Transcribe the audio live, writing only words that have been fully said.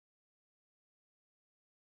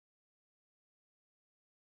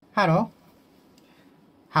Hello,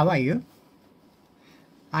 how are you?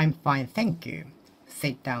 I'm fine, thank you.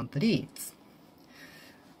 Sit down, please.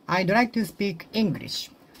 I'd like to speak English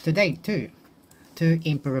today too, to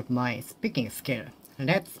improve my speaking skill.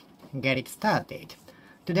 Let's get it started.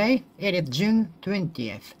 Today it is June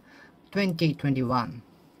 20th, 2021.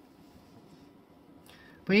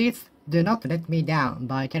 Please do not let me down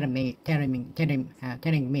by telling me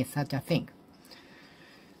such a thing.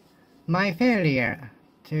 My failure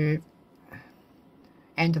to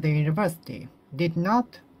enter the university did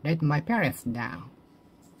not let my parents down.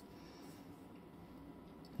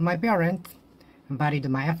 My parents valued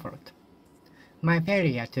my effort. My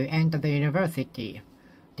failure to enter the university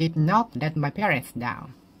did not let my parents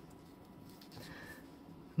down.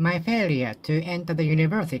 My failure to enter the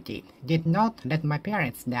university did not let my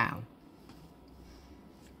parents down.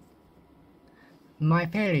 My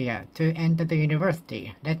failure to enter the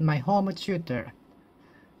university let my home tutor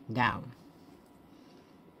down.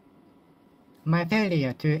 My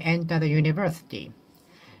failure to enter the university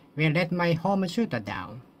will let my home tutor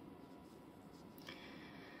down.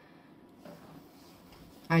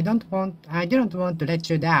 I didn't want to let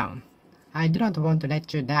you down. I didn't want to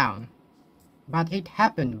let you down. But it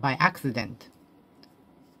happened by accident.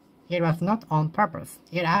 It was not on purpose.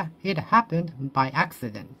 It happened by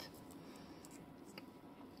accident.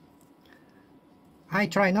 I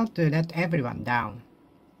try not to let everyone down.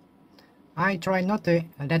 I try not to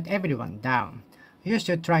let everyone down. You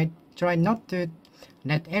should try not to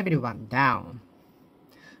let everyone down.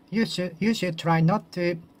 You should try not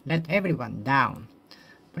to let everyone down.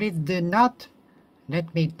 Please do not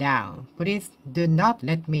let me down. Please do not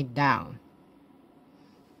let me down.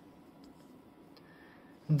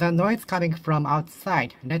 The noise coming from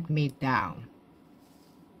outside let me down.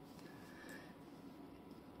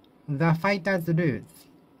 The fighters lose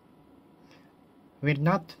will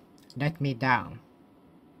not let me down.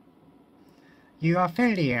 Your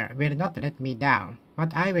failure will not let me down,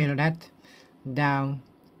 but I will let down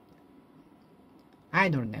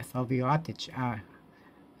idleness of your attitude,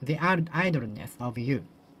 the idleness of you.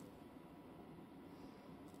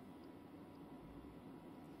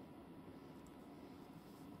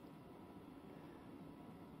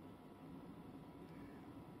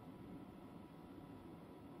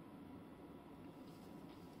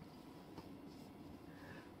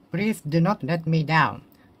 Please do not let me down.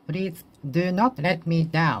 Please do not let me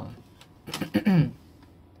down.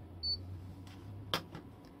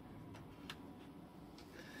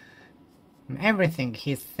 Everything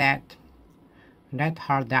he said let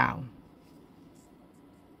her down.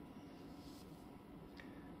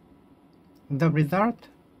 The result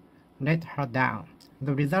let her down.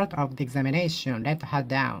 The result of the examination let her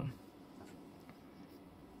down.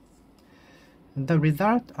 The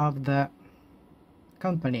result of the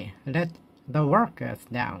company let the workers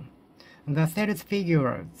down. The sales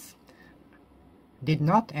figures did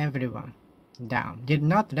not let everyone down.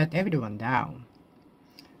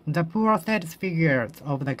 The poor sales figures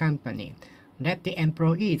of the company let the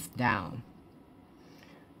employees down.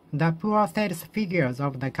 The poor sales figures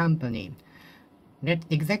of the company let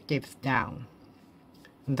executives down.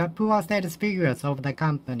 The poor sales figures of the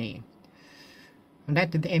company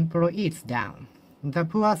let the employees down. The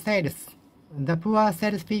poor sales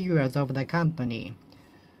figures of the company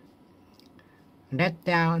let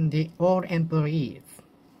down all employees.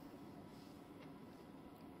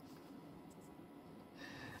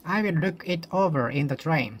 I will look it over in the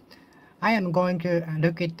train. I am going to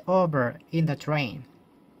look it over in the train.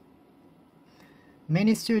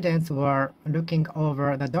 Many students were looking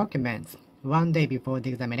over the documents one day before the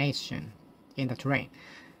examination in the train.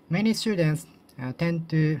 Many students tend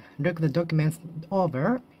to look the documents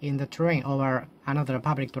over in the train or another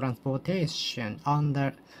public transportation on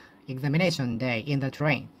the examination day in the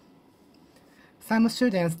train. Some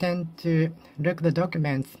students tend to look the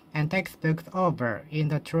documents and textbooks over in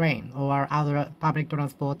the train or other public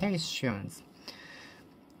transportations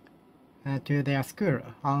to their school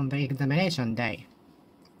on the examination day.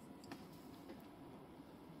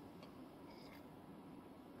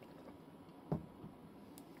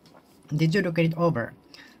 Did you look it over?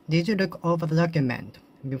 Did you look over the document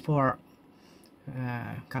before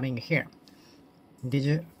coming here? Did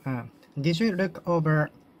you look over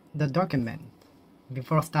the document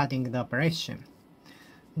before starting the operation?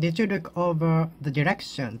 Did you look over the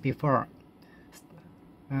directions before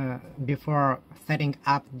setting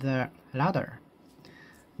up the ladder?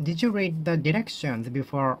 Did you read the directions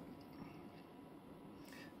before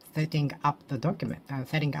setting up the document,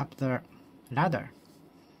 setting up the ladder,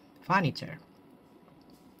 furniture?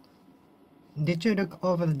 Did you look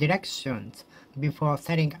over the directions before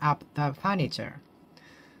setting up the furniture?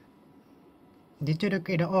 Did you look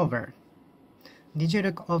it over? Did you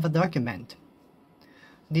look over the document?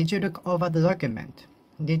 Did you look over the document?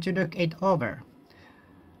 Did you look it over?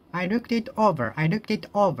 I looked it over. I looked it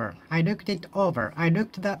over. I looked it over. I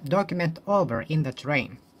looked the document over in the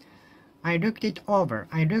train. I looked it over.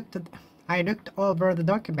 I looked over the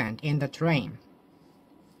document in the train.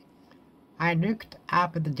 I looked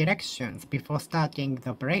up the directions before starting the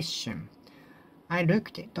operation. I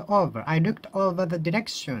looked it over. I looked over the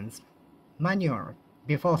directions manual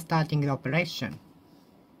before starting the operation.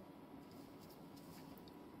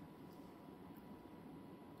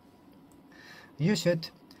 You should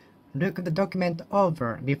look the document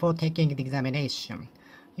over before taking the examination.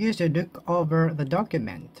 You should look over the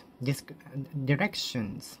document,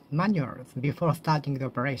 directions, manuals before starting the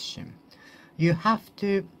operation. You have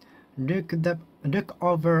to look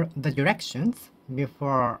over the directions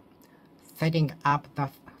before setting up the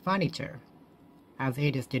furniture, as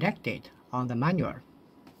it is directed on the manual.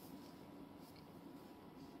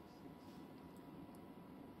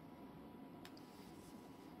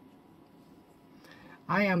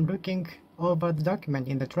 I am looking over the document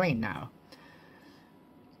in the train now.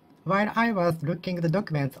 While I was looking the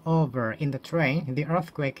documents over in the train, the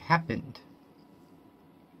earthquake happened.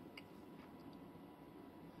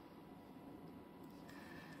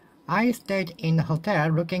 I stayed in a hotel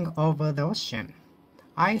looking over the ocean.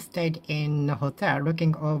 I stayed in a hotel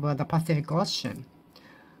looking over the Pacific Ocean.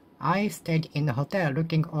 I stayed in a hotel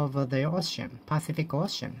looking over the ocean, Pacific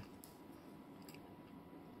Ocean.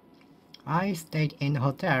 I stayed in a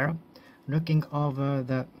hotel looking over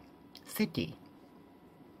the city.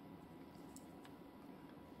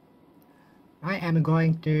 I am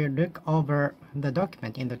going to look over the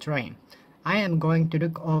document in the train. I am going to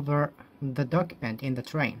look over the document in the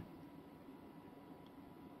train.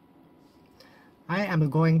 I am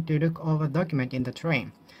going to look over document in the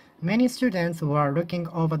train. Many students were looking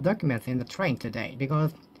over documents in the train today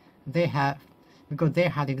because they had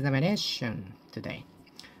examination today.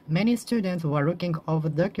 Many students were looking over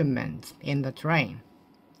documents in the train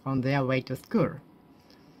on their way to school.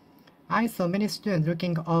 I saw many students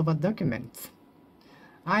looking over documents.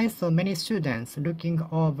 I saw many students looking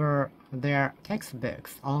over their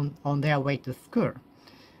textbooks on their way to school.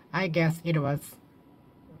 I guess it was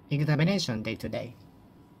examination day today.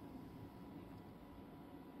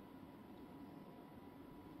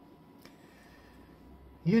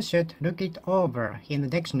 You should look it over in the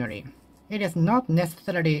dictionary. It is not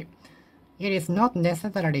necessarily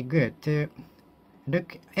good to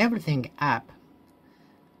look everything up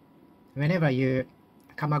whenever you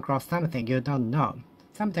come across something you don't know.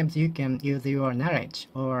 Sometimes you can use your knowledge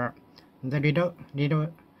or the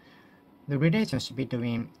relationship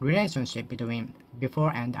between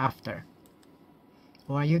before and after,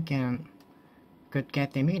 or you could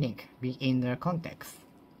get the meaning in the context.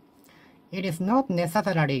 It is not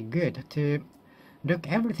necessarily good to look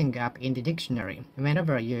everything up in the dictionary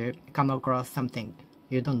whenever you come across something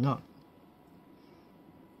you don't know.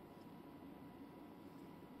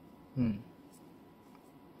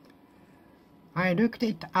 I looked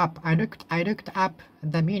it up. I looked up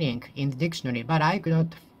the meaning in the dictionary, but I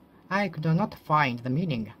could not find the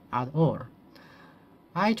meaning at all.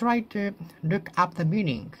 I tried to look up the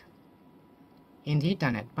meaning in the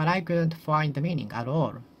internet, but I couldn't find the meaning at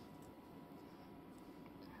all.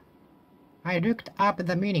 I looked up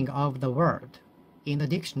the meaning of the word in the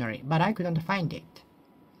dictionary, but I couldn't find it.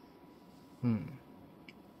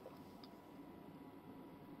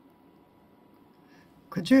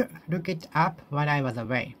 Could you look it up while I'm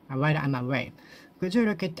away? Could you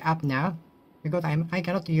look it up now? Because I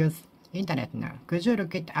cannot use internet now. Could you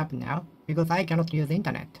look it up now? Because I cannot use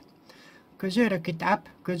internet. Could you look it up?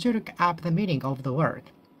 Could you look up the meaning of the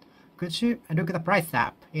word? Could you look the price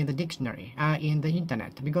up in the dictionary, in the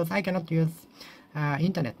internet? Because I cannot use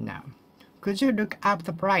internet now. Could you look up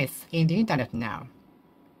the price in the internet now?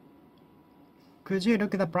 Could you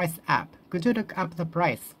look the price up? Could you look up the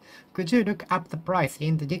price? Could you look up the price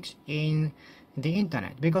in the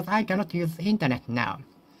internet? Because I cannot use internet now.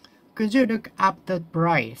 Could you look up the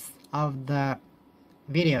price of the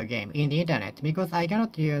video game in the internet? Because I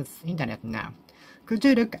cannot use internet now. Could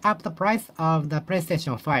you look up the price of the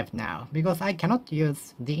PlayStation 5 now? Because I cannot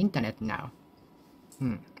use the internet now.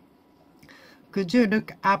 Could you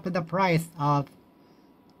look up the price of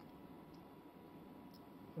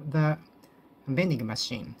the vending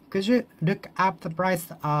machine? Could you look up the price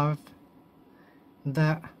of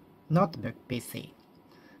the notebook PC?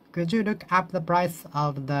 Could you look up the price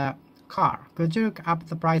of the car? Could you look up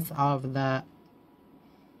the price of the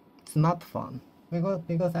smartphone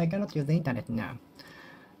because I cannot use the internet now.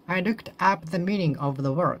 I looked up the meaning of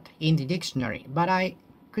the word in the dictionary, but I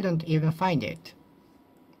couldn't even find it.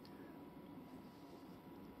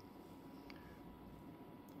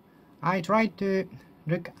 I tried to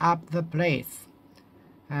look up the place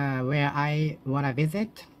where I wanna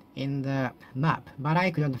visit in the map, but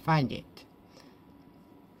I couldn't find it.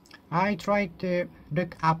 I tried to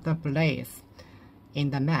look up the place in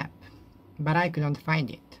the map, but I couldn't find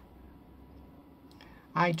it.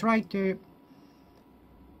 I tried to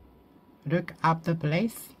look up the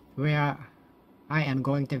place where I am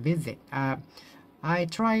going to visit. I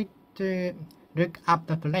tried to look up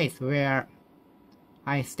the place where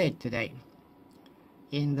I stayed today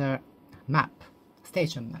in the map,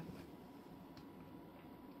 station map.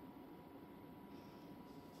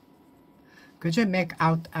 Could you make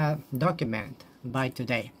out a document by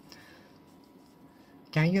today?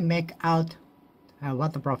 Can you make out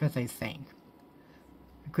what the professor is saying?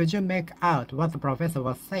 Could you make out what the professor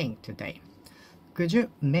was saying today? Could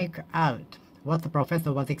you make out what the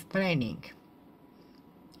professor was explaining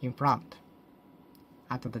in front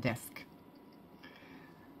at the desk?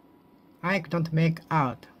 I couldn't make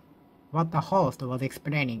out what the host was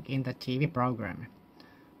explaining in the TV program.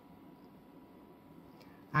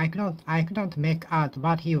 I couldn't make out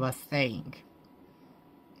what he was saying.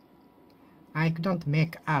 I couldn't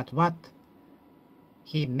make out what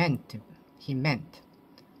he meant.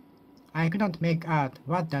 I couldn't make out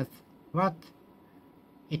what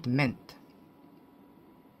it meant.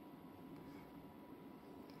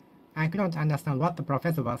 I couldn't understand what the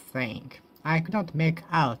professor was saying. I couldn't make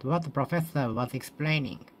out what the professor was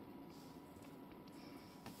explaining.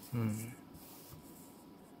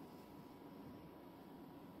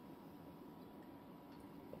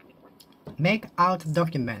 Make out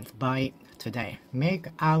documents by today. Make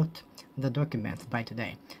out the documents by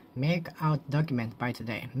today. Make out documents by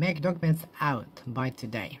today. Make documents out by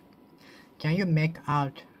today. Can you make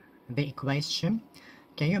out the equation?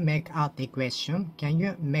 Can you make out the equation? Can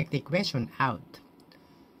you make the equation out?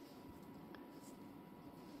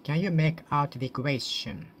 Can you make out the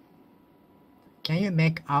equation? Can you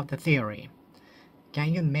make out the theory?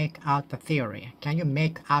 Can you make out the theory? Can you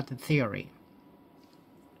make out the theory?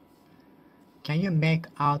 Can you make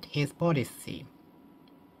out his policy?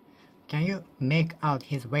 Can you make out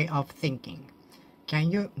his way of thinking?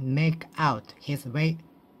 Can you make out his way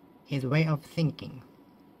of thinking?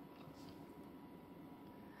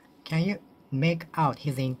 Can you make out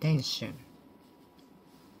his intention?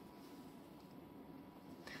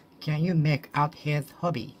 Can you make out his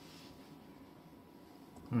hobby?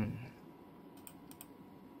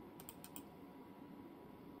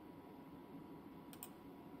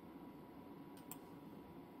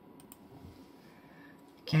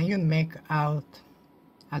 Can you make out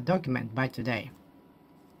a document by today?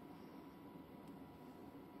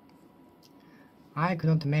 I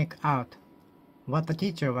couldn't make out what the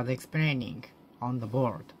teacher was explaining on the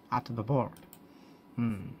board, at the board.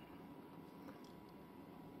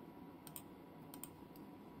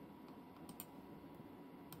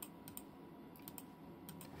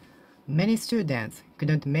 Many students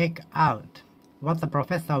couldn't make out what the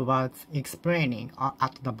professor was explaining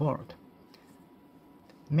at the board.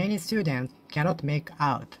 Many students cannot make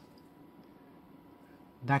out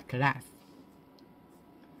the class.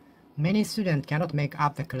 Many students cannot make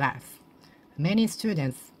out the class. Many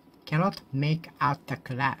students cannot make out the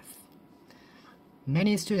class.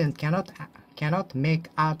 Many students cannot make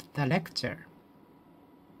out the lecture.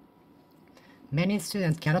 Many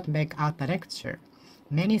students cannot make out the lecture.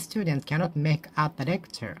 Many students cannot make out the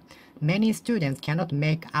lecture. Many students cannot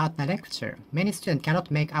make out the lecture. Many students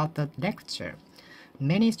cannot make out the lecture.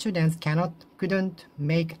 Many students couldn't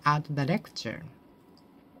make out the lecture.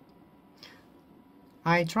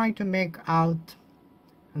 I tried to make out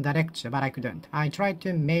the lecture, but I couldn't. I tried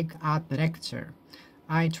to make out the lecture.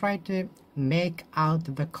 I tried to make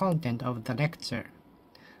out the content of the lecture.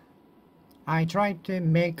 I tried to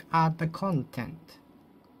make out the content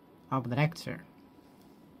of the lecture.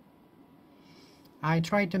 I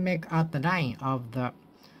tried to make out the line of the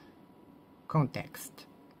context,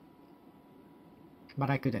 but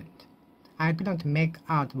I couldn't. I couldn't make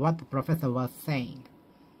out what the professor was saying.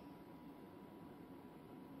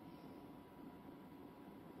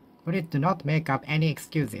 Please do not make up any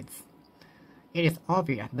excuses. It is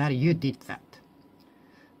obvious that you did that.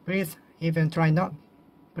 Please do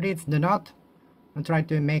not try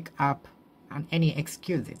to make up any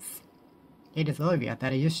excuses. It is obvious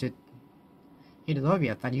that you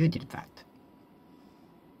did that.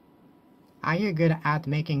 Are you good at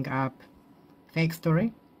making up fake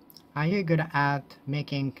story? Are you good at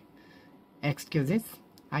making excuses?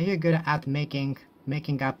 Are you good at making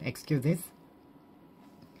up excuses?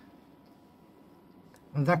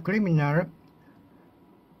 The criminal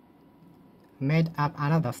made up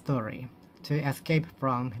another story to escape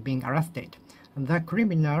from being arrested. The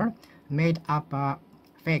criminal made up a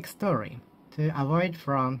fake story to avoid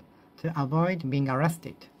being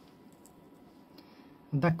arrested.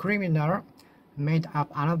 The criminal made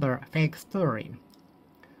up another fake story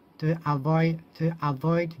to avoid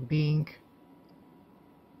being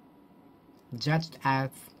judged as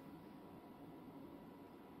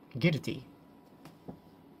guilty.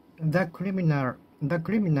 The criminal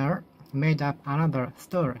made up another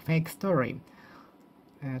fake story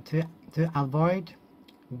to avoid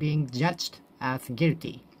being judged as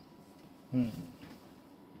guilty.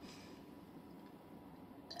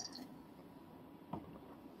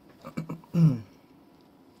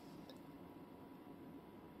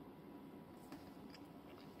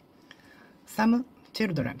 Some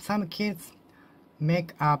kids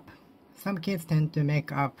tend to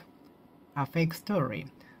make up a fake story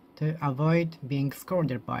to avoid being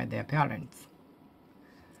scolded by their parents.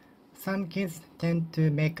 Some kids tend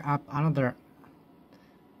to make up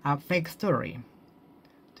a fake story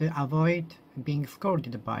to avoid being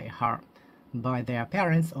scolded by their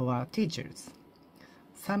parents or teachers.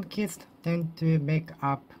 Some kids tend to make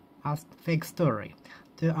up a fake story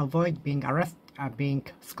to avoid being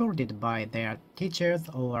scolded by their teachers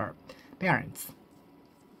or parents.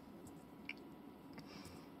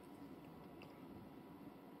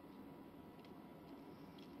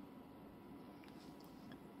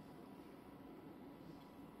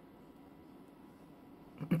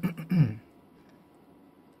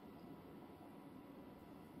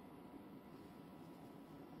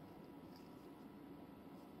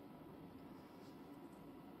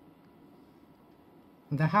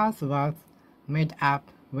 The house was made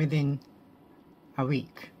up within a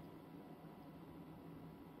week.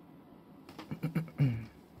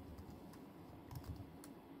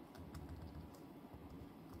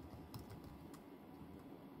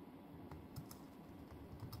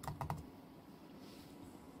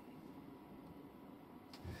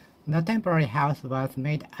 The temporary house was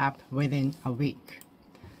made up within a week.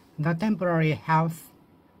 The temporary house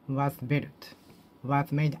was made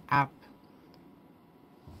up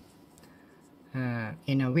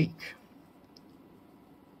in a week.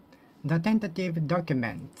 The tentative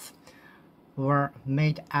documents were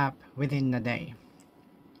made up within a day.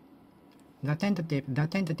 The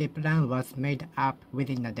tentative plan was made up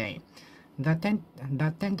within a day. The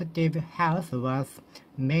tentative house was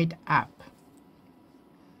made up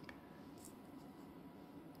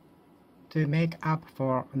to make up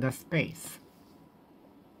for the space.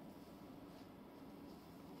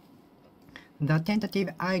 The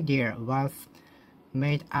tentative idea was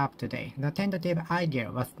made up today. The tentative idea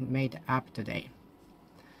was made up today.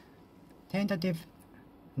 The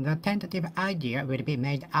tentative idea will be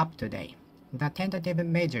made up today. The tentative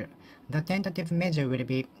measure will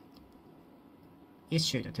be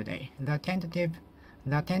issued today. The tentative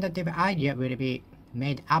idea will be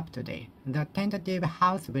made up today. The tentative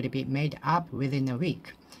house will be made up within a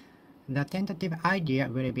week. The tentative idea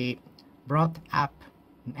will be brought up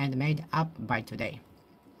and made up by today.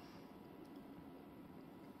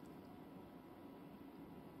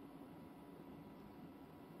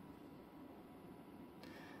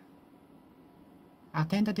 A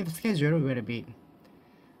tentative schedule will be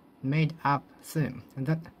made up soon.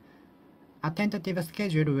 A tentative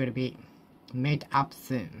schedule will be made up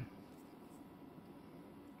soon.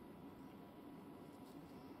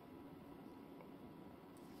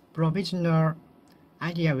 Provisional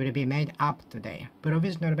idea will be made up today.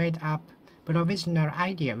 Provisional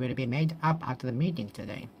idea will be made up at the meeting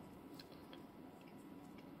today.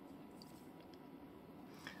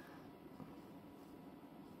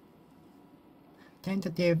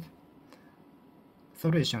 Tentative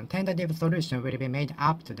solution will be made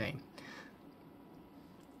up today.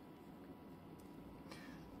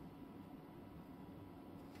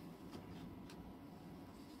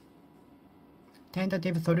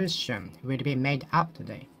 Tentative solution will be made up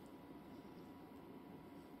today.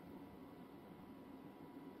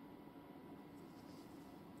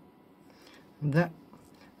 The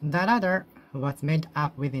ladder was made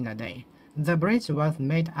up within a day. The bridge was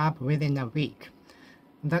made up within a week.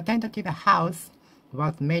 The tentative house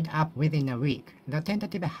was made up within a week. The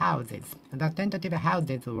tentative houses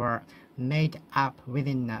were made up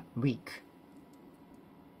within a week.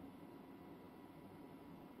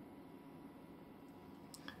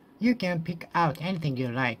 You can pick out anything you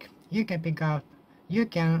like. You can pick out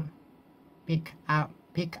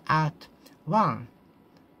one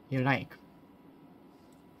you like.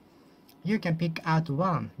 You can pick out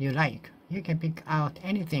one you like. You can pick out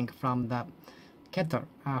anything from the kettle,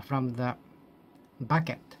 from the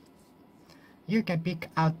bucket. You can pick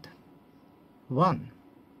out one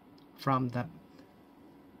from the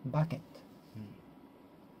bucket.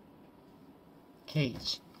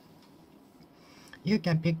 Cage. You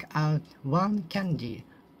can pick out one candy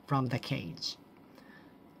from the cage.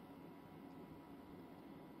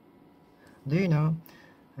 Do you know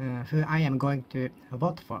who I am going to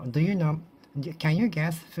vote for? Do you know? Can you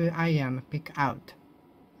guess who I am pick out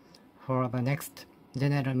for the next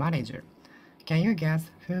general manager? Can you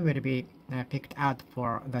guess who will be picked out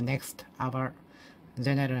for the next our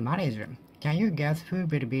general manager? Can you guess who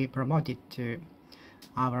will be promoted to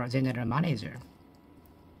our general manager?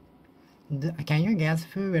 Can you guess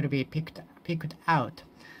who will be picked out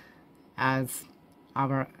as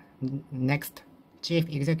our next chief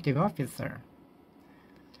executive officer?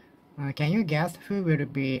 Can you guess who will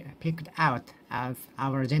be picked out as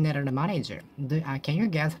our general manager? Can you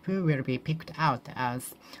guess who will be picked out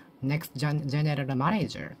as next general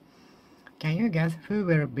manager? Can you guess who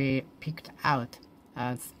will be picked out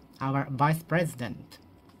as our vice president?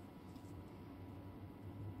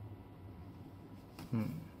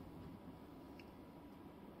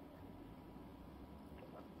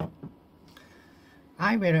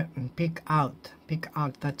 I will pick out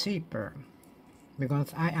the cheaper,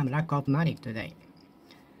 because I am lack of money today.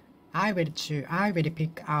 I will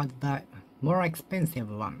pick out the more expensive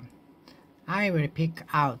one. I will pick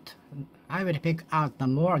out the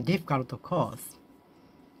more difficult course.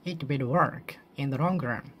 It will work in the long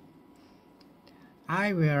run.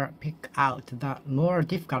 I will pick out the more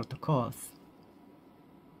difficult course.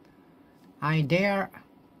 I dare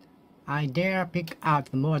pick out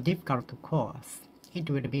the more difficult course. It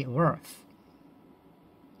will be worth.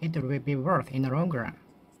 It will be worth in the long run.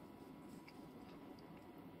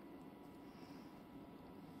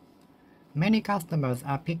 Many customers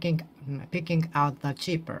are picking out the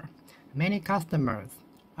cheaper. Many customers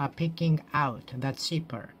are picking out the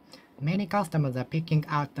cheaper. Many customers are picking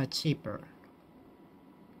out the cheaper.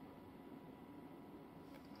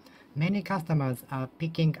 Many customers are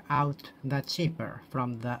picking out the cheaper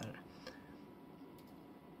from the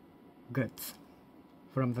goods,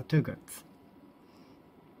 from the two goods.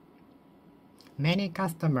 Many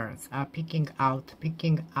customers are picking out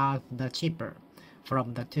the cheaper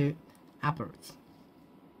from the two apples.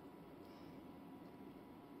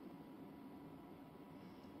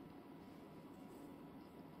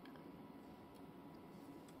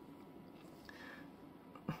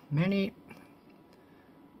 Many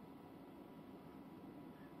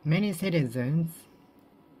citizens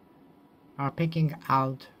are picking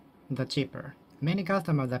out the cheaper. Many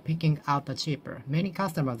customers are picking out the cheaper. Many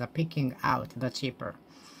customers are picking out the cheaper.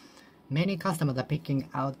 Many customers are picking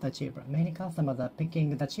out the cheaper. Many customers are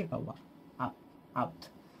picking the cheaper one out.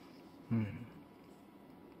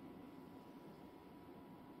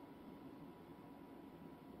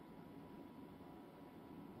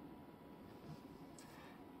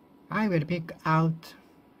 I will pick out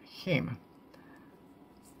him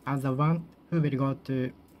as the one who will go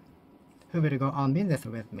on business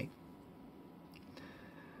with me.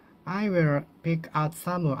 I will pick out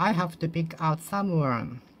someone. I have to pick out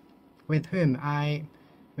someone with whom I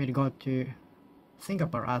will go to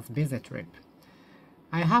Singapore as business trip.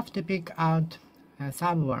 I have to pick out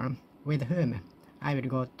someone with whom I will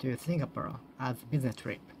go to Singapore as business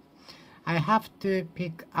trip. I have to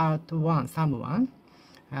pick out someone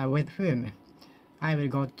with whom I will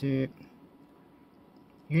go to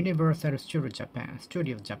Universal Studios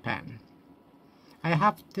Japan. I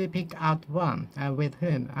have to pick out one with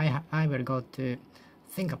whom I will go to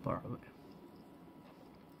Singapore.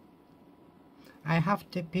 I have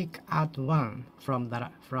to pick out one from the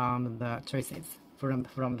choices, from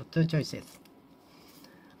the two choices.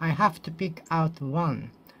 I have to pick out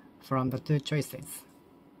one from the two choices.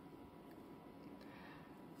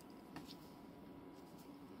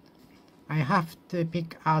 I have to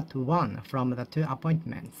pick out one from the two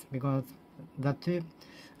appointments, because the two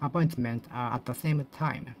appointments are at the same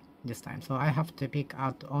time this time, so I have to pick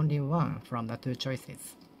out only one from the two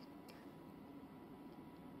choices.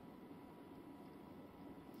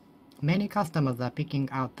 Many customers are picking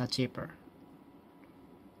out the cheaper.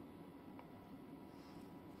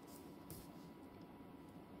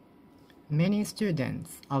 Many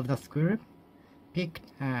students of the school picked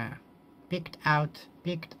out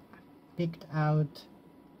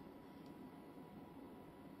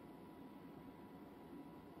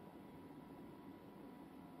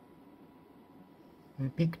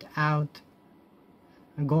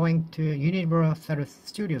going to Universal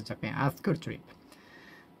Studios Japan as school trip.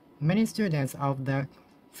 Many students of the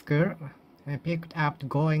school picked up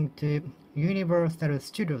going to Universal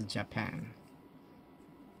Studios Japan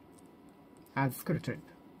as school trip.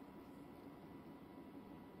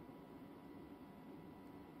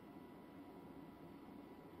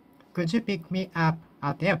 Could you pick me up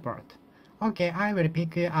at the airport? Okay, I will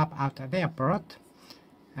pick you up at the airport.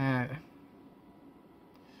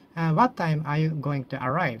 What time are you going to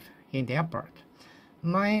arrive in the airport?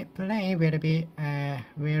 My plane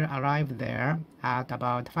will arrive there at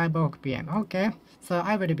about 5 p.m. Okay, so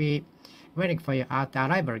I will be waiting for you at the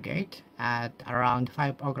arrival gate at around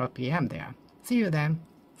 5 p.m. there. See you then.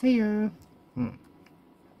 See you.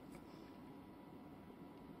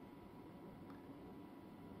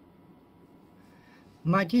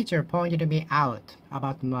 My teacher pointed me out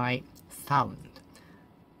about my sound.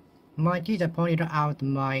 My teacher pointed out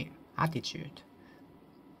my attitude.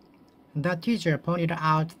 The teacher pointed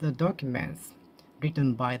out the documents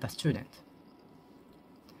written by the student.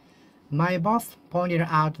 My boss pointed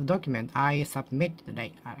out the document I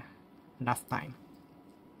submitted last time.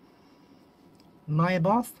 My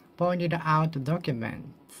boss pointed out the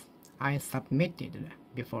documents I submitted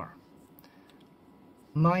before.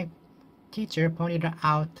 My teacher pointed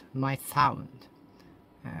out my sound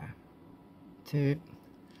to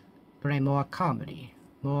play more calmly,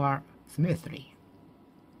 more smoothly.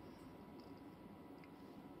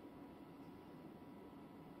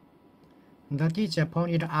 The teacher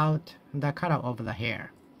pointed out the color of the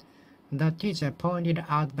hair. The teacher pointed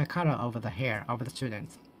out the color of the hair of the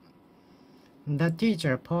students. The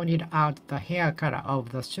teacher pointed out the hair color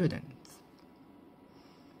of the students.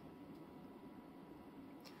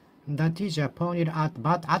 The teacher pointed out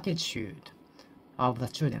bad attitude of the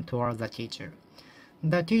student towards the teacher.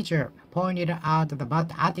 The teacher pointed out the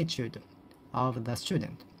bad attitude of the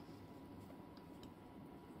student.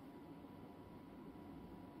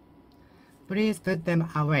 Please put them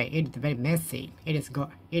away. It is very messy. It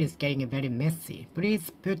is getting very messy. Please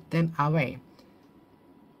put them away.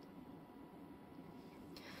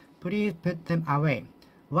 Please put them away.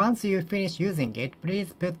 Once you finish using it,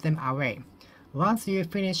 please put them away. Once you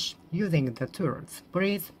finish using the tools,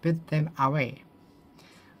 please put them away.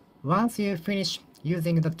 Once you finish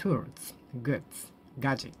using the tools, goods,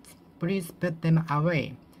 gadgets, please put them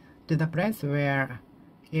away to the place where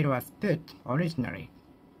it was put originally.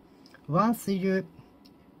 Once you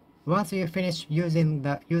finish using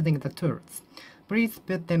the tools, please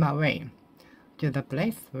put them away to the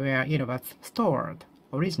place where it was stored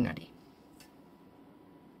originally.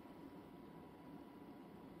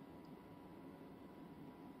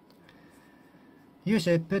 You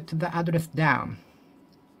should put the address down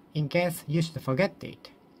in case you should forget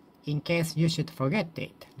it. In case you should forget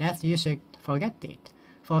it, lest you should forget it,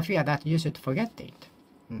 for fear that you should forget it.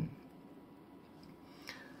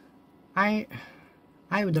 I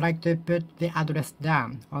would like to put the address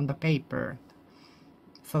down on the paper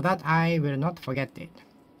so that I will not forget it.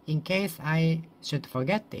 In case I should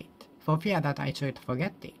forget it, for fear that I should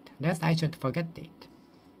forget it, lest I should forget it.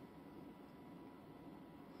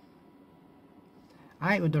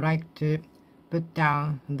 I would like to put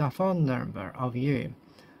down the phone number of you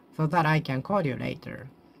so that I can call you later,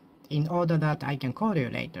 in order that I can call you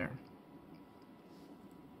later.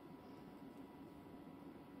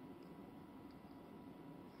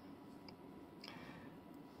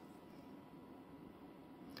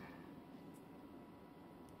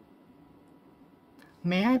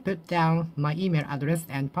 May I put down my email address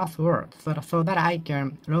and password so that I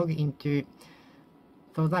can log in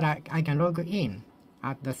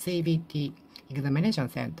at the CBT examination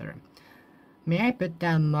center? May I put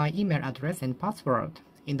down my email address and password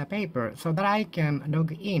in the paper so that I can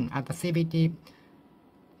log in at the CBT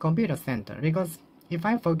computer center? Because if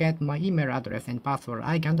I forget my email address and password,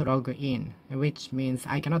 I can't log in, which means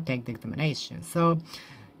I cannot take the examination. So,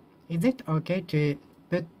 is it okay to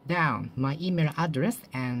put down my email address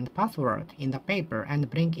and password in the paper and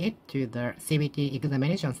bring it to the CBT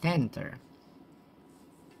examination center?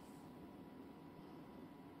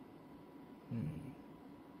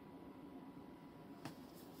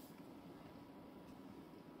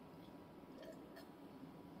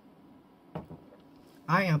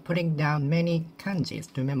 I am putting down many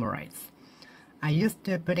kanjis to memorize. I used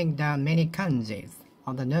to putting down many kanjis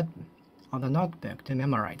on the notebook to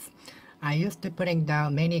memorize. I used to putting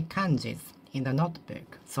down many kanjis in the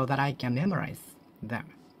notebook so that I can memorize them.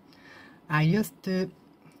 I used to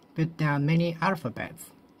put down many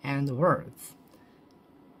alphabets and words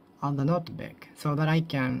on the notebook so that I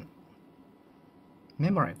can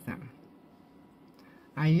memorize them.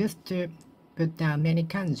 I used to put down many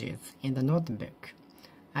kanjis in the notebook.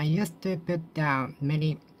 I used to put down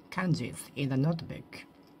many kanjis in the notebook.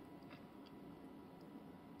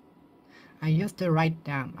 I used to write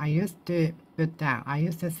down, I used to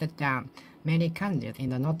set down many kanjis in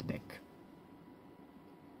the notebook.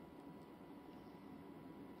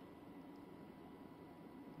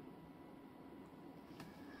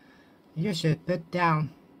 You should put down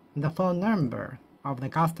the phone number of the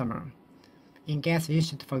customer in case you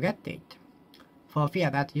should forget it, for fear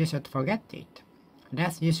that you should forget it,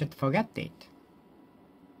 lest you should forget it.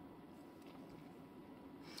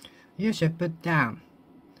 You should put down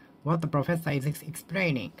what the professor is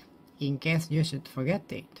explaining in case you should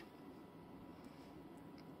forget it.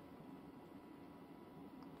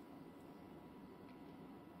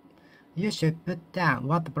 You should put down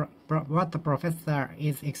what the professor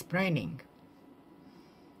is explaining.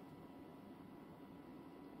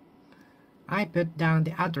 I put down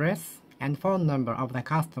the address and phone number of the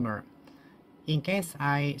customer in case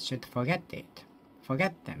I should forget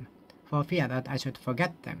them, for fear that I should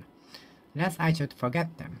forget them, lest I should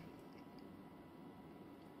forget them.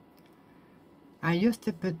 I used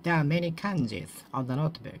to put down many kanjis on the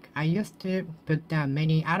notebook. I used to put down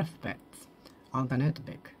many alphabets on the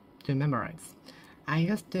notebook to memorize. I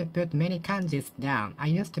used to put many kanjis down. I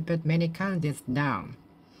used to put many kanjis down.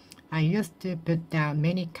 I used to put down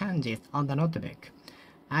many kanjis on the notebook.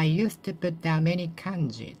 I used to put down many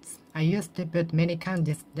kanjis. I used to put many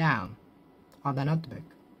kanjis down on the notebook.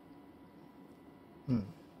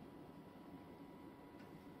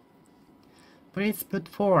 Please put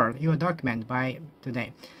forward your document by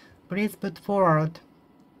today. Please put forward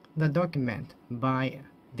the document by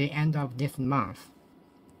the end of this month.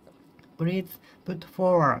 Please put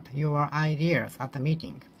forward your ideas at the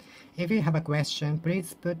meeting. If you have a question,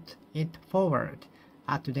 please put it forward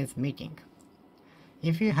at today's meeting.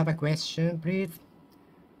 If you have a question, please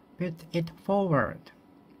put it forward.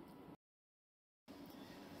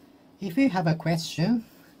 If you have a question,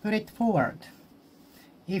 put it forward.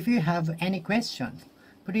 If you have any questions,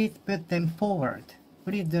 please put them forward.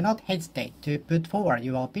 Please do not hesitate to put forward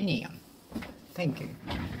your opinion. Thank you.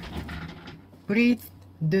 Please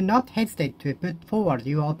do not hesitate to put forward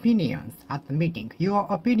your opinions at the meeting. Your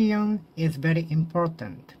opinion is very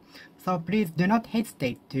important. So please do not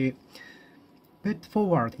hesitate to put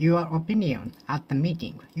forward your opinion at the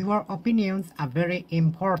meeting. Your opinions are very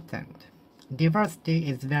important. Diversity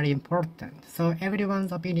is very important. So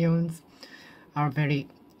everyone's opinions are very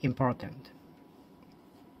important.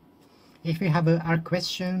 If you have a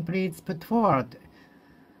question, please put forward.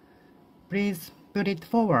 Please put it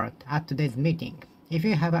forward at today's meeting. If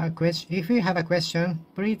you have a question,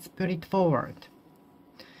 please put it forward.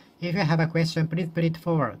 If you have a question, please put it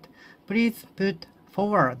forward. Please put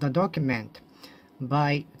forward the document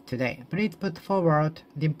by today. Please put forward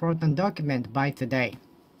the important document by today.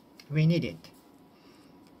 We need it.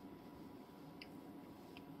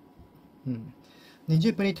 Did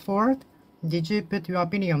you put it forward? Did you put your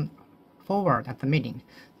opinion forward at the meeting?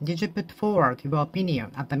 Did you put forward your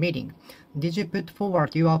opinion at the meeting? Did you put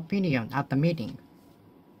forward your opinion at the meeting?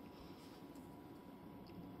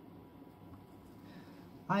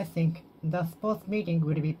 I think the sports meeting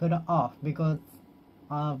will be put off because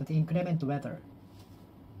of the inclement weather.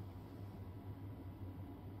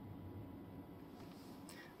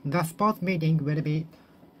 The sports meeting will be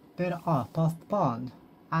put off, postponed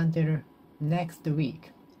until next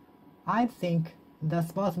week. I think the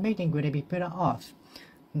sports meeting will be put off.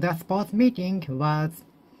 The sports meeting was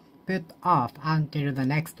put off until the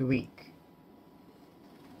next week.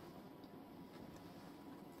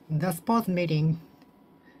 The sports meeting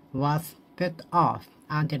was put off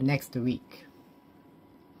until next week.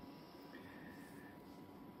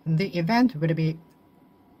 The event will be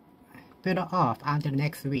put off until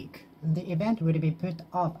next week. The event will be put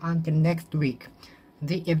off until next week.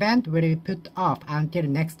 The event will be put off until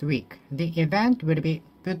next week. The event will be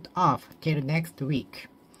put off till next week.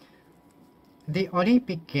 The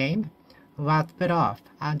Olympic game was put off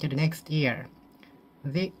until next year.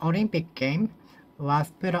 The Olympic game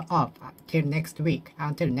was put off till next week,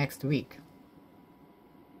 until next week.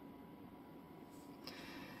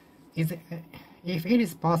 If it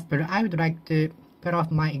is possible, I would like to put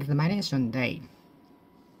off my examination day.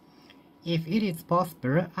 If it is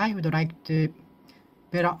possible, I would like to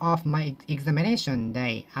put off my examination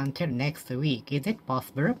day until next week. Is it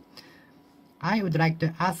possible? I would like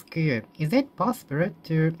to ask you, is it possible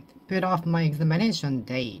to put off my examination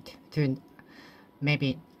date to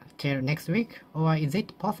maybe till next week, or is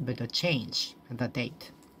it possible to change the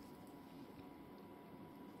date?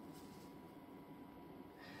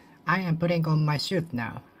 I am putting on my shoes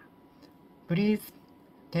now. Please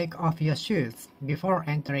take off your shoes before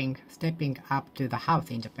stepping up to the house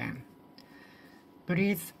in Japan.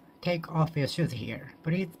 Please take off your shoes here.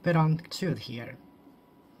 Please put on shoes here.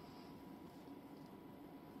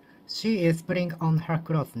 She is putting on her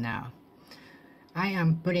clothes now. I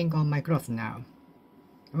am putting on my clothes now.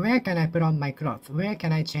 Where can I put on my clothes? Where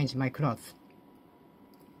can I change my clothes?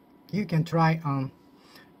 You can try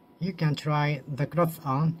the clothes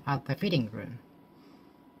on at the fitting room.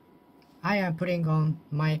 I am putting on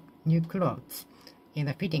my new clothes in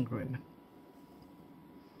the fitting room.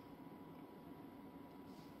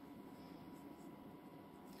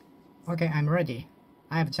 Okay, I'm ready.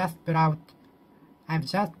 I've just put on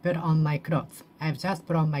my clothes. I've just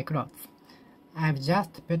put my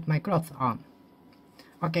clothes on.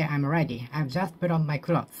 Okay, I'm ready. I've just put on my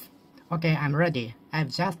clothes. Okay, I'm ready.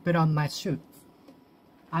 I've just put on my shoes.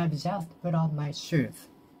 I've just put on my shoes.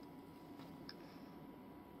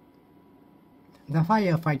 The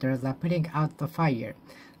firefighters are putting out the fire.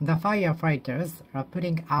 The firefighters are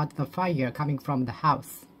putting out the fire coming from the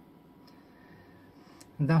house.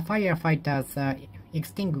 The firefighters are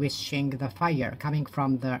extinguishing the fire coming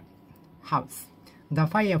from the house. The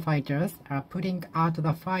firefighters are putting out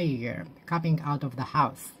the fire coming out of the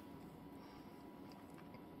house.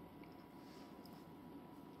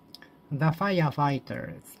 The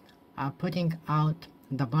firefighters are putting out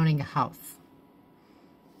the burning house.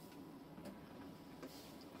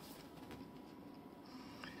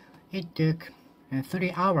 It took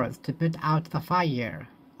 3 hours to put out the fire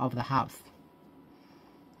of the house.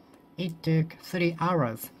 It took 3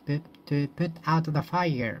 hours to put out the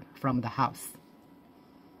fire from the house.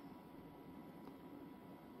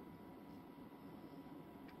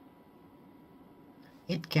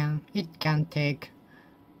 It can take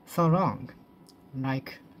so long,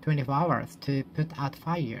 like 24 hours to put out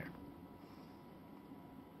fire.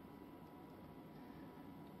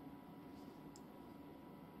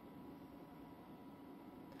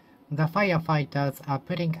 The firefighters are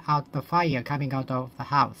putting out the fire coming out of the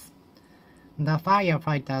house. The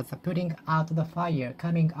firefighters are putting out the fire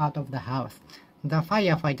coming out of the house. The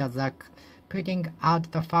firefighters are putting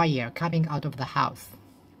out the fire coming out of the house.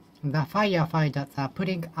 The firefighters are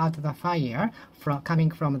putting out the fire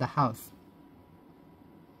coming from the house.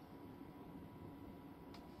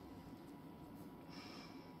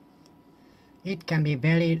 It can be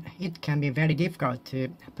very difficult to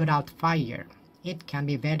put out fire. It can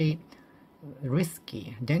be very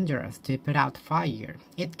risky, dangerous to put out fire.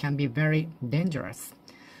 It can be very dangerous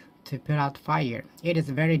to put out fire. It is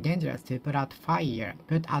very dangerous to put out fire.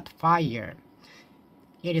 Put out fire.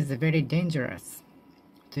 It is very dangerous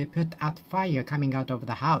to put out fire coming out of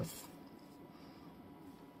the house.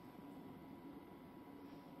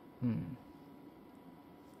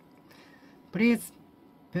 Please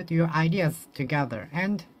put your ideas together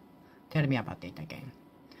and tell me about it again.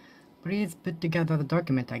 Please put together the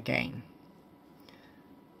document again.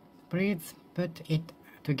 Please put it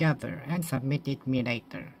together and submit it me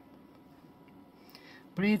later.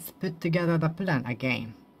 Please put together the plan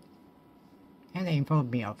again and inform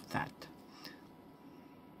me of that.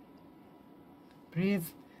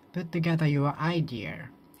 Please put together your idea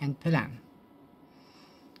and plan.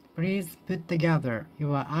 Please put together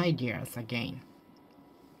your ideas again.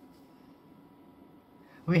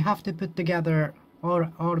 We have to put together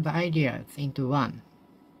all the ideas into one.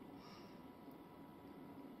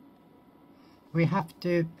 We have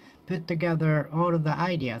to put together all the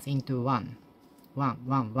ideas into one.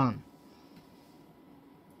 One.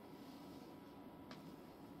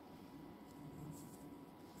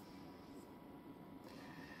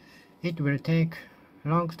 It will take a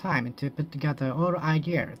long time to put together all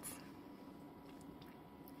ideas.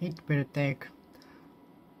 It will take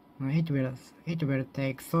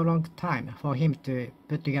so long time for him to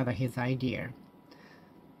put together his idea.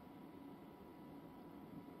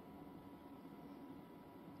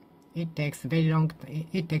 It takes very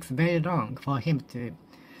long for him to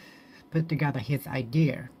put together his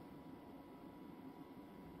idea.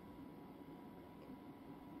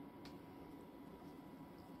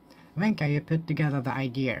 When can you put together the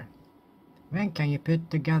idea? When can you put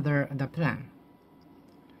together the plan?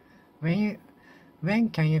 When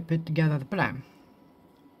can you put together the plan?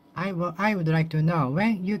 I would like to know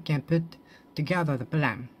when you can put together the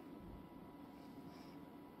plan.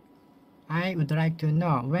 I would like to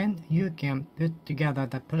know when you can put together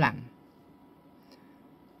the plan.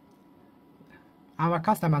 Our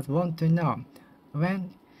customers want to know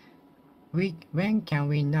when can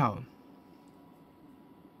we know?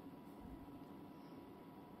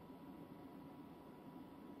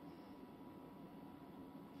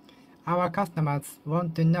 Our customers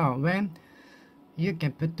want to know You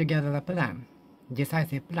can put together a plan,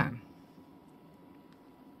 decisive plan.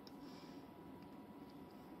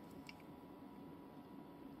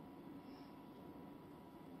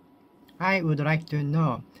 I would like to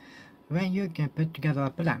know when you can put together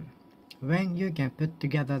a plan. When you can put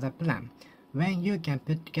together the plan. When you can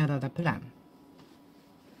put together the plan.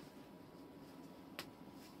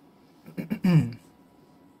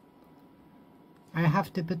 I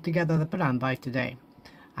have to put together the plan by today.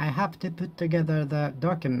 I have to put together the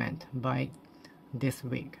document by this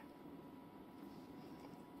week.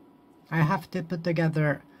 I have to put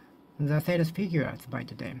together the sales figures by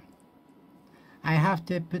today. I have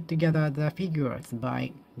to put together the figures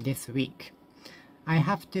by this week. I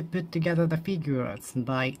have to put together the figures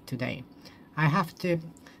by today. I have to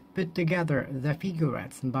put together the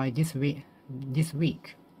figures by this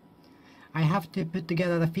week. I have to put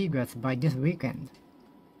together the figures by this weekend.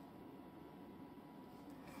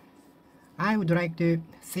 I would like to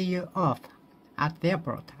see you off at the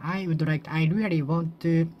airport. I really want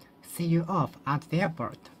to see you off at the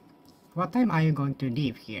airport. What time are you going to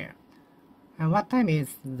leave here? And what time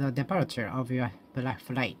is the departure of your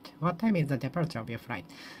flight? What time is the departure of your flight?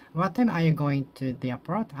 What time are you going to the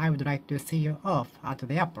airport? I would like to see you off at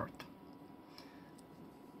the airport.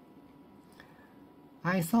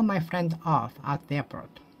 I saw my friend off at the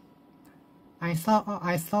airport. I saw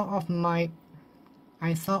off my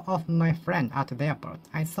friend at the airport.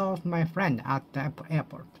 I saw off my friend at the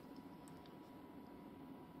airport.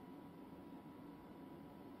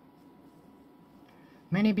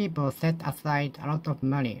 Many people set aside a lot of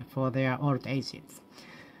money for their old ages.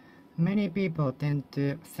 Many people tend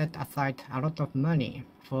to set aside a lot of money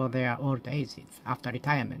for their old ages after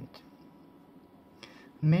retirement.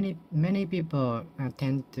 Many people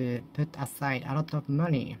tend to put aside a lot of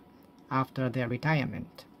money after their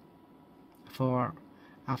retirement.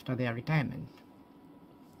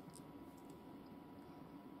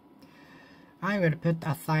 I will put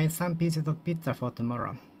aside some pieces of pizza for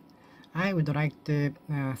tomorrow. I would like to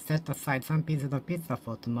set aside some pieces of pizza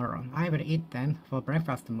for tomorrow. I will eat them for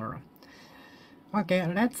breakfast tomorrow. Okay,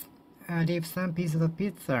 let's leave some pieces of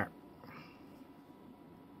pizza.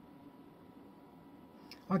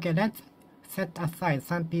 Okay, let's set aside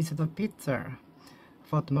some pieces of pizza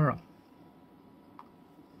for tomorrow.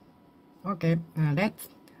 Okay, let's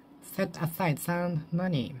set aside some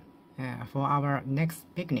money for our next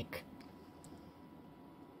picnic.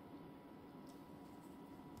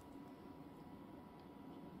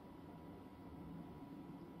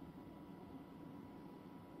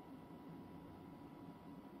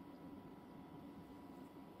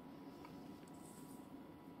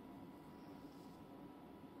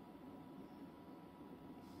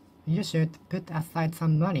 You should put aside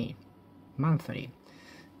some money monthly.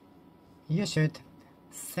 You should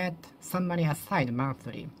set some money aside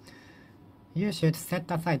monthly. You should set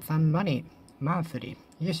aside some money monthly.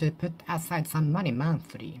 You should put aside some money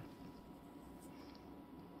monthly.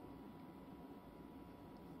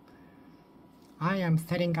 I am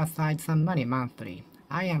setting aside some money monthly.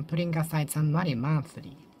 I am putting aside some money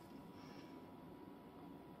monthly.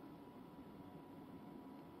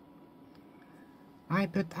 I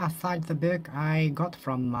put aside the book I got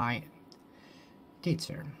from my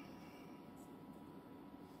teacher.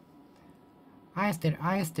 I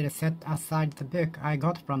still set aside the book I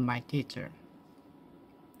got from my teacher.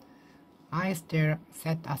 I still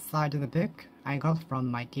set aside the book I got from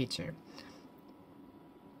my teacher.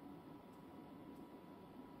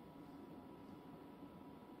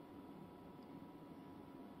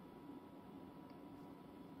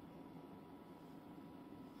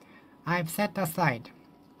 I've set aside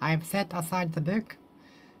the book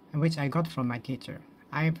which I got from my teacher.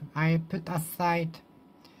 I put aside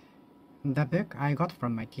the book I got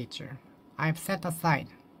from my teacher. I've set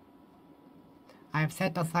aside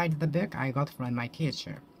the book I got from my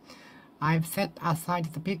teacher. I've set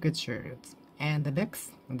aside the pictures and the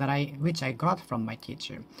books which I got from my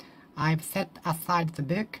teacher. I've set aside the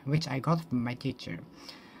book which I got from my teacher.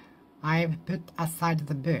 I've put aside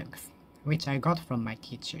the books which I got from my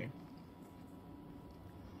teacher.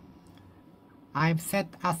 I've set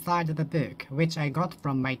aside the book which I got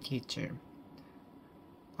from my teacher.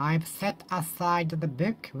 I've set aside the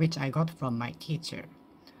book which I got from my teacher.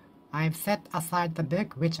 I've set aside the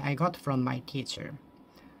book which I got from my teacher.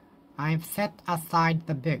 I've set aside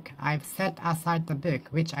the book. I've set aside the book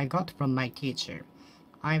which I got from my teacher.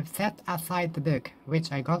 I've set aside the book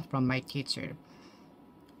which I got from my teacher.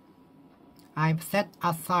 I've set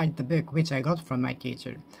aside the book which I got from my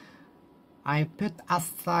teacher. I put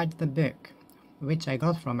aside the book which I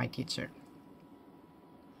got from my teacher.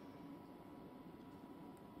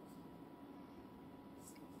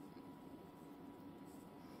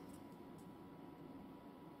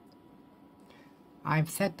 I've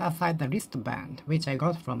set aside the wristband, which I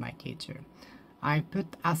got from my teacher. I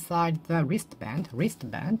put aside the wristband,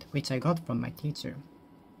 which I got from my teacher.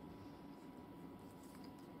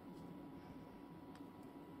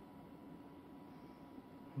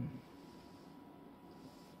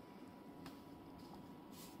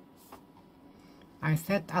 I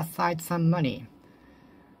set aside some money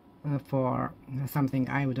for something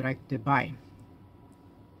I would like to buy.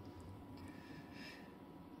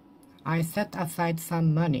 I set aside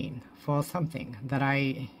some money for something that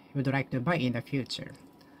I would like to buy in the future.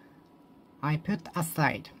 I put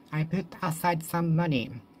aside some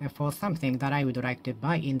money for something that I would like to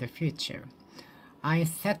buy in the future. I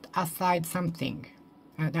set aside some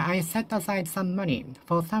money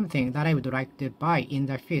for something that I would like to buy in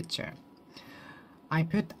the future. I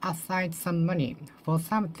put aside some money for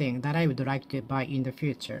something that I would like to buy in the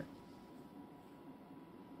future.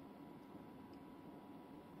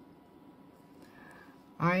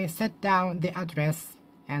 I set down the address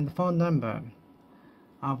and phone number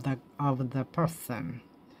of the person,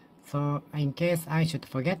 so in case I should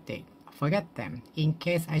forget them, for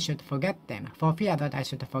fear that I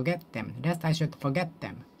should forget them, lest I should forget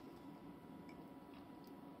them.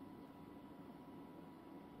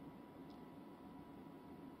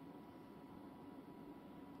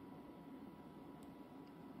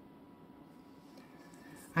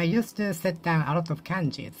 I used to set down a lot of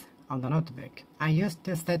kanjis on the notebook. I used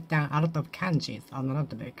to set down a lot of kanjis on the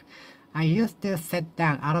notebook. I used to set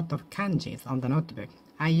down a lot of kanjis on the notebook.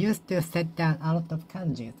 I used to set down a lot of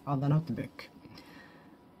kanjis on the notebook.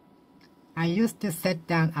 I used to set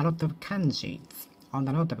down a lot of kanjis on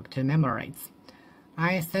the notebook to memorize.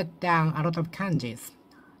 I set down a lot of kanjis.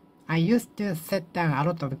 I used to set down a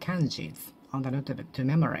lot of kanjis on the notebook to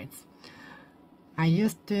memorize. I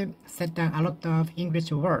used to set down a lot of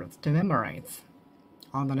English words to memorize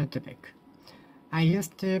on the notebook. I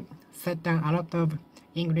used to set down a lot of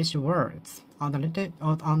English words on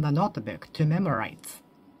the notebook to memorize.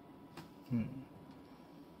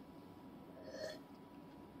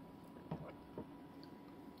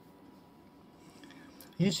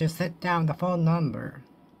 You should set down the phone number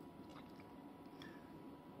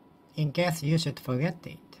in case you should forget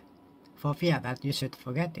it, for fear that you should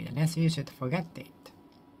forget it, lest you should forget it.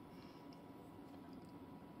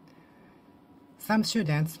 Some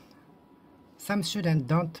students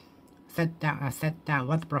don't set down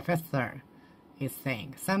what the professor is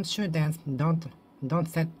saying. Some students don't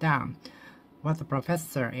set down what the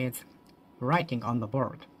professor is writing on the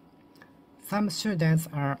board. Some students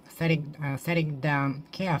are setting down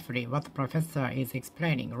carefully what the professor is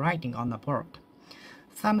explaining, writing on the board.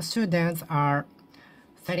 Some students are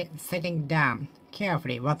setting down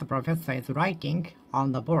carefully what the professor is writing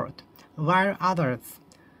on the board, while others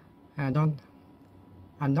are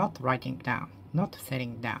not writing down, not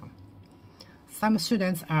setting down. Some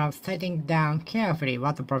students are setting down carefully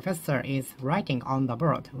what the professor is writing on the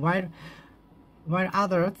board, while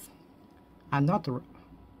others are not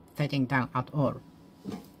setting down at all.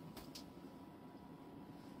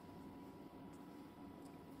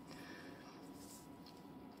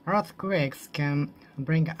 Earthquakes can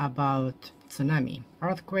bring about tsunami.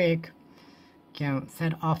 Earthquake can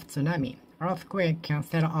set off tsunami. Earthquake can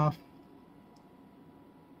set off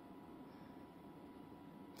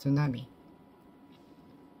tsunami.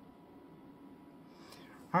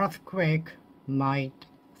 Earthquake might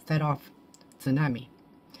set off tsunami.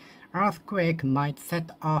 Earthquake might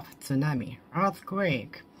set off tsunami.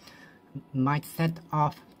 Earthquake might set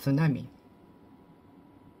off tsunami.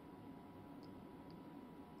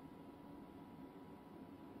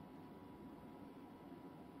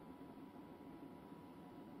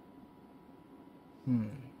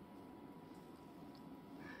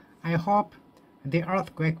 I hope the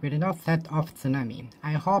earthquake will not set off tsunami.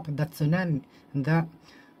 I hope the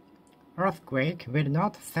earthquake will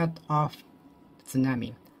not set off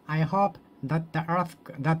tsunami. I hope that the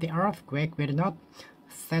earthquake will not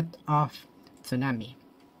set off tsunami.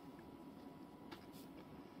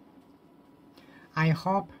 I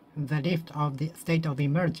hope the lift of the state of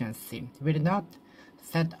emergency will not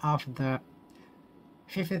set off the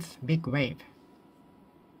fifth big wave.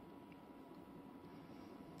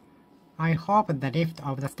 I hope the lift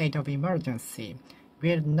of the state of emergency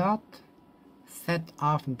will not set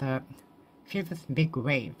off the fifth big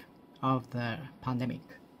wave of the pandemic,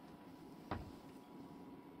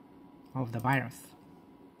 of the virus.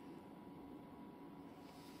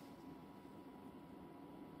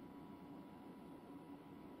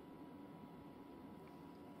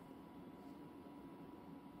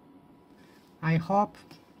 I hope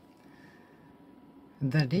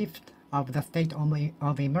the lift of the state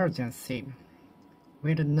of emergency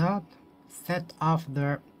will not set off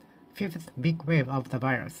the fifth big wave of the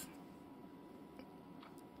virus.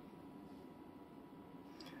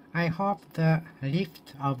 I hope the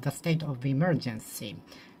lift of the state of emergency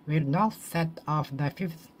will not set off the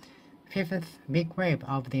fifth big wave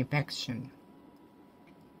of the infection.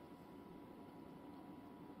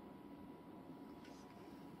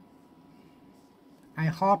 I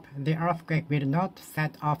hope the earthquake will not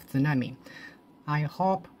set off tsunami. I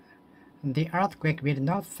hope the earthquake will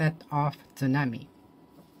not set off tsunami.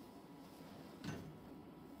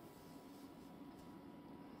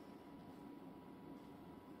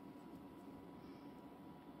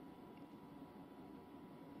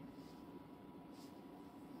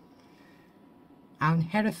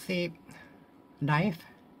 Unhealthy life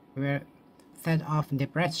will set off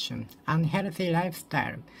depression. Unhealthy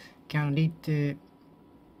lifestyle can lead to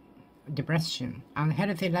depression.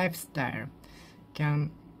 Unhealthy lifestyle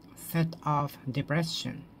can set off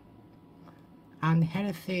depression.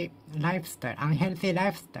 Unhealthy lifestyle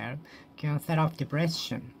can set off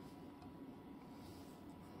depression.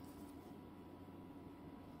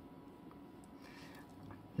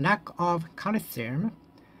 Lack of calcium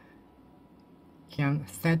can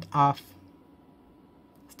set off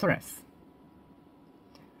stress.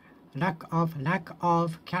 Lack of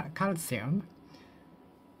calcium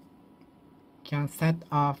can set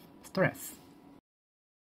off stress.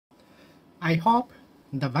 I hope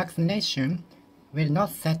the vaccination will not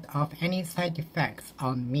set off any side effects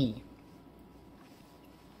on me.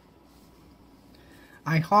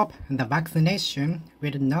 I hope the vaccination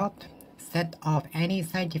will not set off any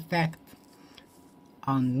side effects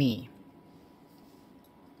on me.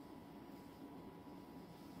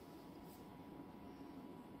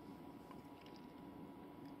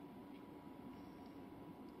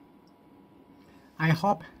 I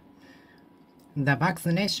hope the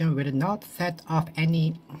vaccination will not set off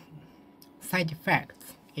any side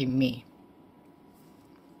effects in me.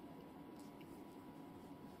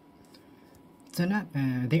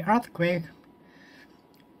 The earthquake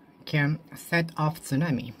can set off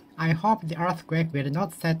tsunami. I hope the earthquake will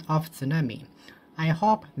not set off tsunami. I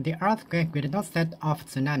hope the earthquake will not set off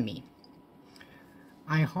tsunami.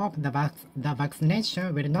 I hope the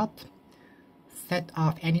vaccination will not set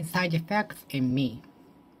off any side effects in me.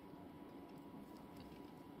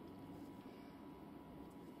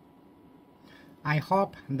 I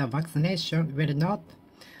hope the vaccination will not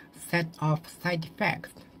set off side effects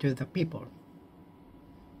to the people.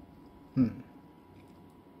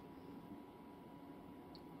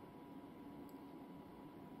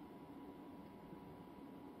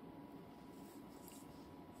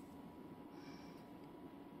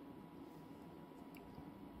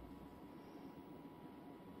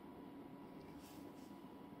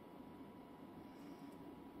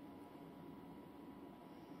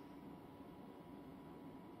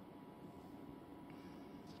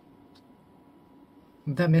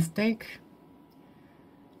 The mistake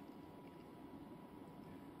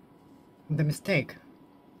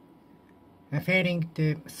failing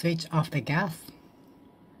to switch off the gas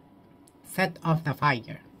set off the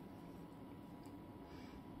fire.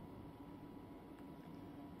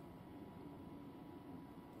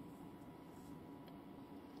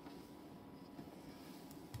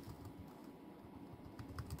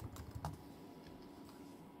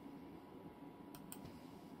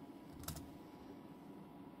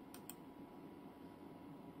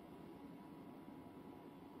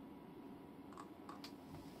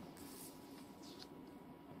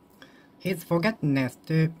 His forgetfulness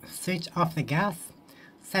to switch off the gas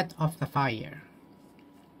set off the fire.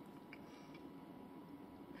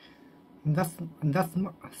 The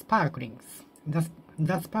sparklings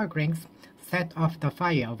set off the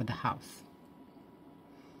fire of the house.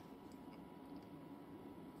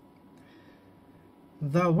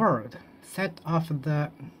 The word set off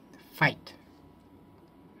the fight.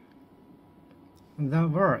 The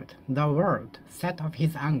word set off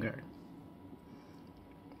his anger.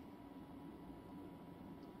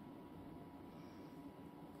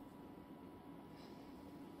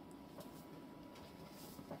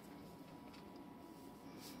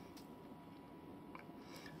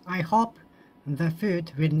 I hope the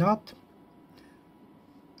food will not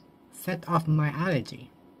set off my allergy.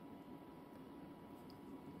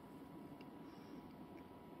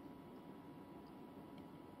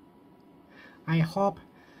 I hope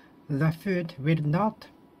the food will not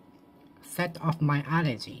set off my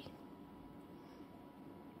allergy.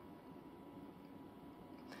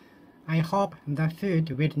 I hope the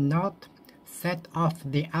food will not set off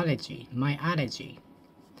my allergy.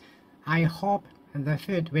 I hope the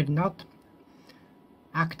food will not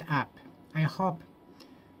act up. I hope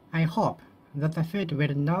I hope that the food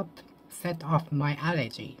will not set off my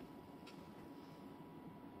allergy.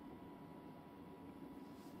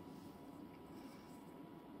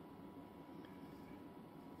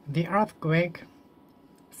 The earthquake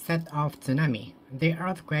set off tsunami. The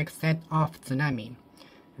earthquake set off tsunami.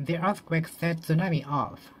 The earthquake set tsunami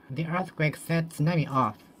off. The earthquake set tsunami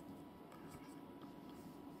off.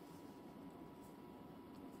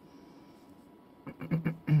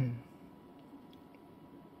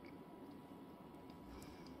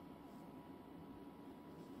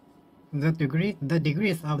 The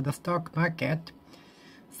degrees of the stock market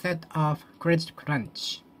set off credit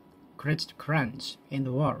crunch in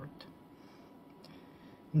the world.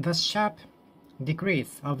 The sharp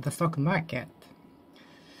decrease of the stock market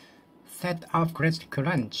set off credit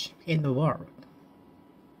crunch in the world.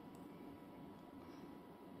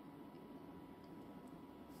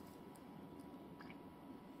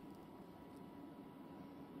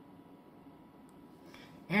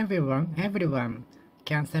 Everyone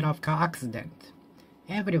can set off car accident.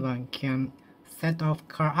 Everyone can set off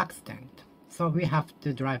car accident. So we have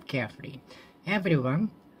to drive carefully.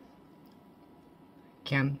 Everyone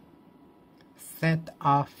can set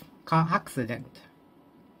off car accident.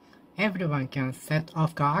 Everyone can set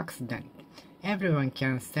off car accident. Everyone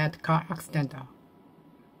can set car accident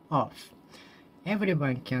off.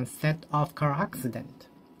 Everyone can set off car accident.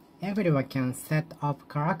 Everyone can set off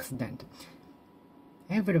car accident.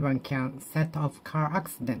 Everyone can set off car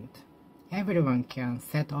accident. Everyone can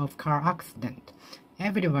set off car accident.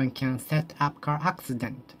 Everyone can set up car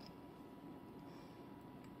accident.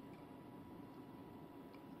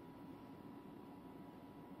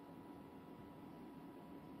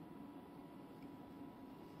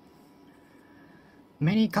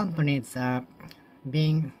 Many companies are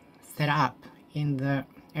being set up in the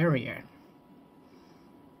area.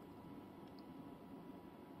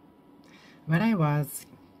 When I was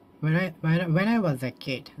a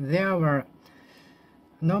kid, there were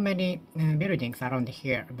not many buildings around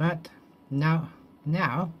here, but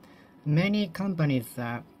now many companies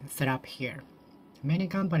are set up here. Many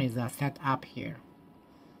companies are set up here.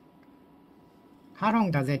 How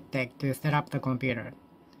long does it take to set up the computer?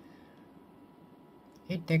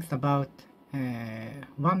 It takes about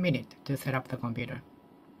 1 minute to set up the computer.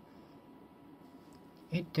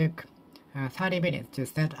 It took 30 minutes to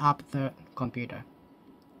set up the computer.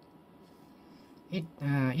 It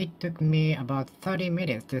took me about 30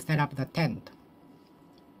 minutes to set up the tent.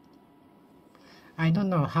 I don't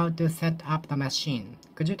know how to set up the machine.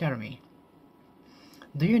 Could you tell me?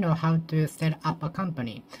 Do you know how to set up a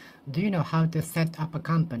company? Do you know how to set up a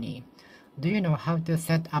company? Do you know how to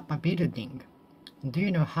set up a building? Do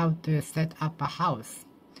you know how to set up a house?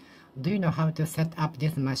 Do you know how to set up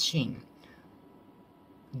this machine?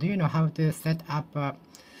 Do you know how to set up a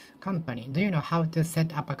company? Do you know how to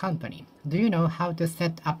set up a company? Do you know how to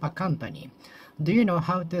set up a company? Do you know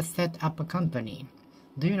how to set up a company?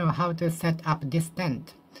 Do you know how to set up this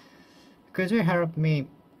tent? Could you help me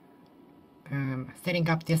setting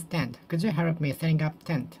up this tent? Could you help me setting up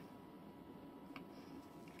tent?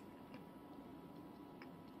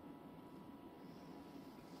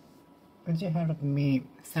 Could you help me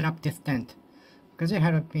set up this tent? Could you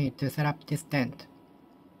help me to set up this tent?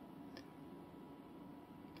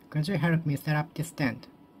 Could you help me set up this tent?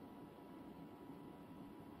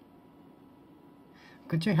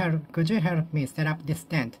 Could you help me set up this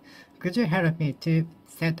tent? Could you help me to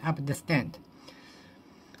set up this tent?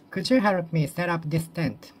 Could you help me set up this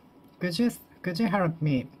tent? Could you help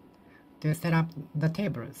me to set up the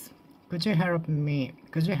tables? Could you help me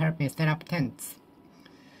set up tents?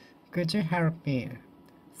 Could you help me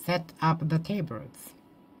set up the tables?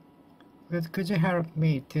 Could you help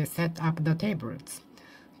me to set up the tables?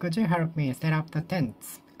 Could you help me set up the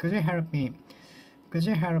tents? Could you help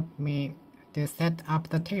me to set up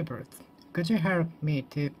the tables? Could you help me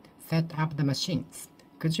to set up the machines?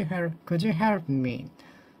 Could you help me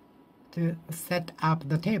to set up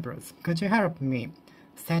the tables? Could you help me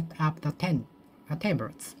set up the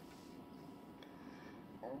tables?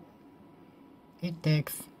 It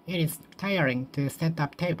is tiring to set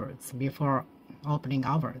up tables before opening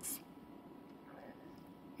hours.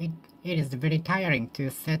 It is very tiring to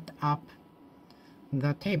set up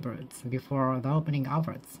the tables before the opening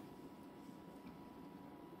hours.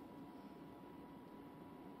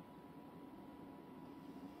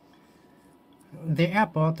 The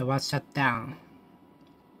airport was shut down.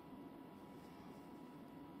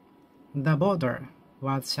 The border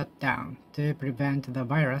was shut down to prevent the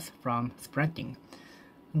virus from spreading.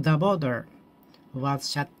 The border was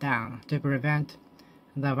shut down to prevent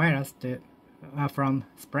the virus from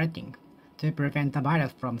spreading. to prevent the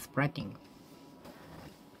virus from spreading.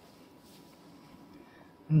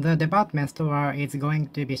 The department store is going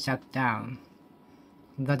to be shut down.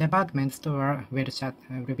 The department store will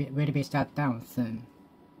be shut down soon.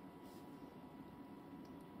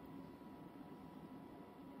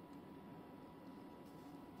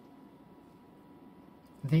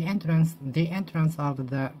 The entrance of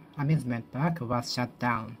the amusement park was shut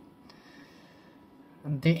down.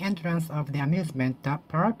 The entrance of the amusement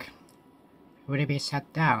park will be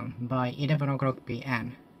shut down by 11 o'clock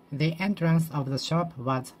p.m. The entrance of the shop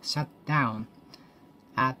was shut down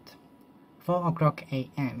at 4 o'clock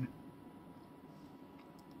a.m.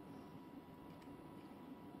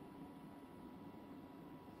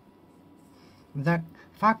 The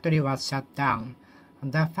factory was shut down.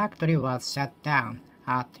 The factory was shut down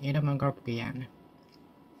at 11 o'clock p.m.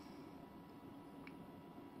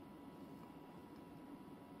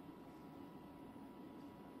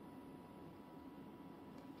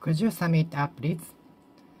 Could you sum it up, please?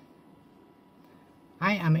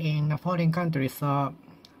 I am in a foreign country, so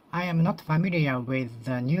I am not familiar with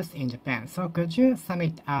the news in Japan. So could you sum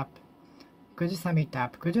it up? Could you sum it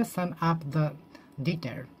up? Could you sum up the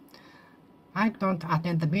detail? I don't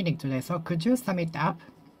attend the meeting today, so could you sum it up?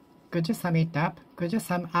 Could you sum it up? Could you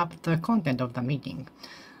sum up the content of the meeting?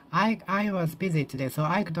 I was busy today, so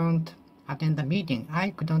I couldn't attend the meeting.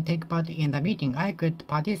 I couldn't take part in the meeting. I could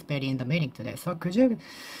participate in the meeting today. So could you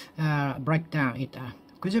break down it?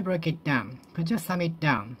 Could you break it down? Could you sum it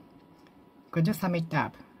down? Could you sum it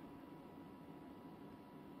up?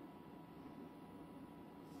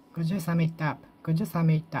 Could you sum it up? Could you sum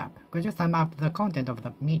it up? Could you sum up the content of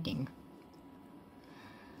the meeting?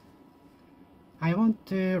 I want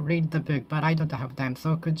to read the book, but I don't have time,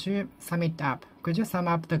 so could you sum it up? Could you sum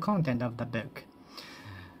up the content of the book?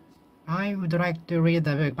 I would like to read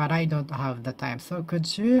the book, but I don't have the time, so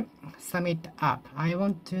could you sum it up? I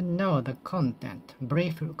want to know the content,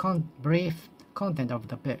 brief content of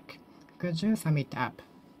the book. Could you sum it up?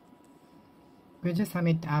 Could you sum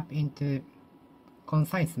it up into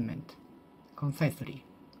concisely? Concisely.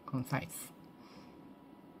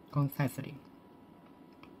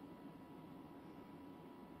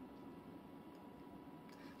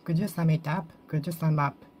 Could you sum it up? Could you sum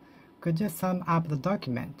up? Could you sum up the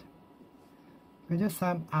document? Could you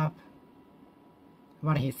sum up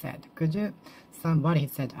what he said? Could you sum what he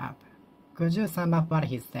said up? Could you sum up what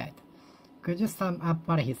he said? Could you sum up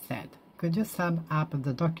what he said? Could you sum up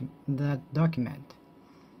the document?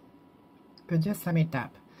 Could you sum it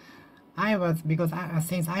up?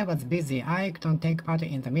 Since I was busy, I couldn't take part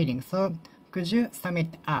in the meeting, so could you sum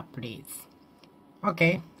it up, please?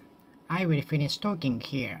 Okay, I will finish speaking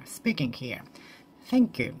here.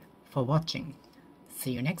 Thank you for watching.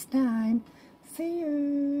 See you next time. See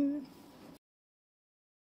you.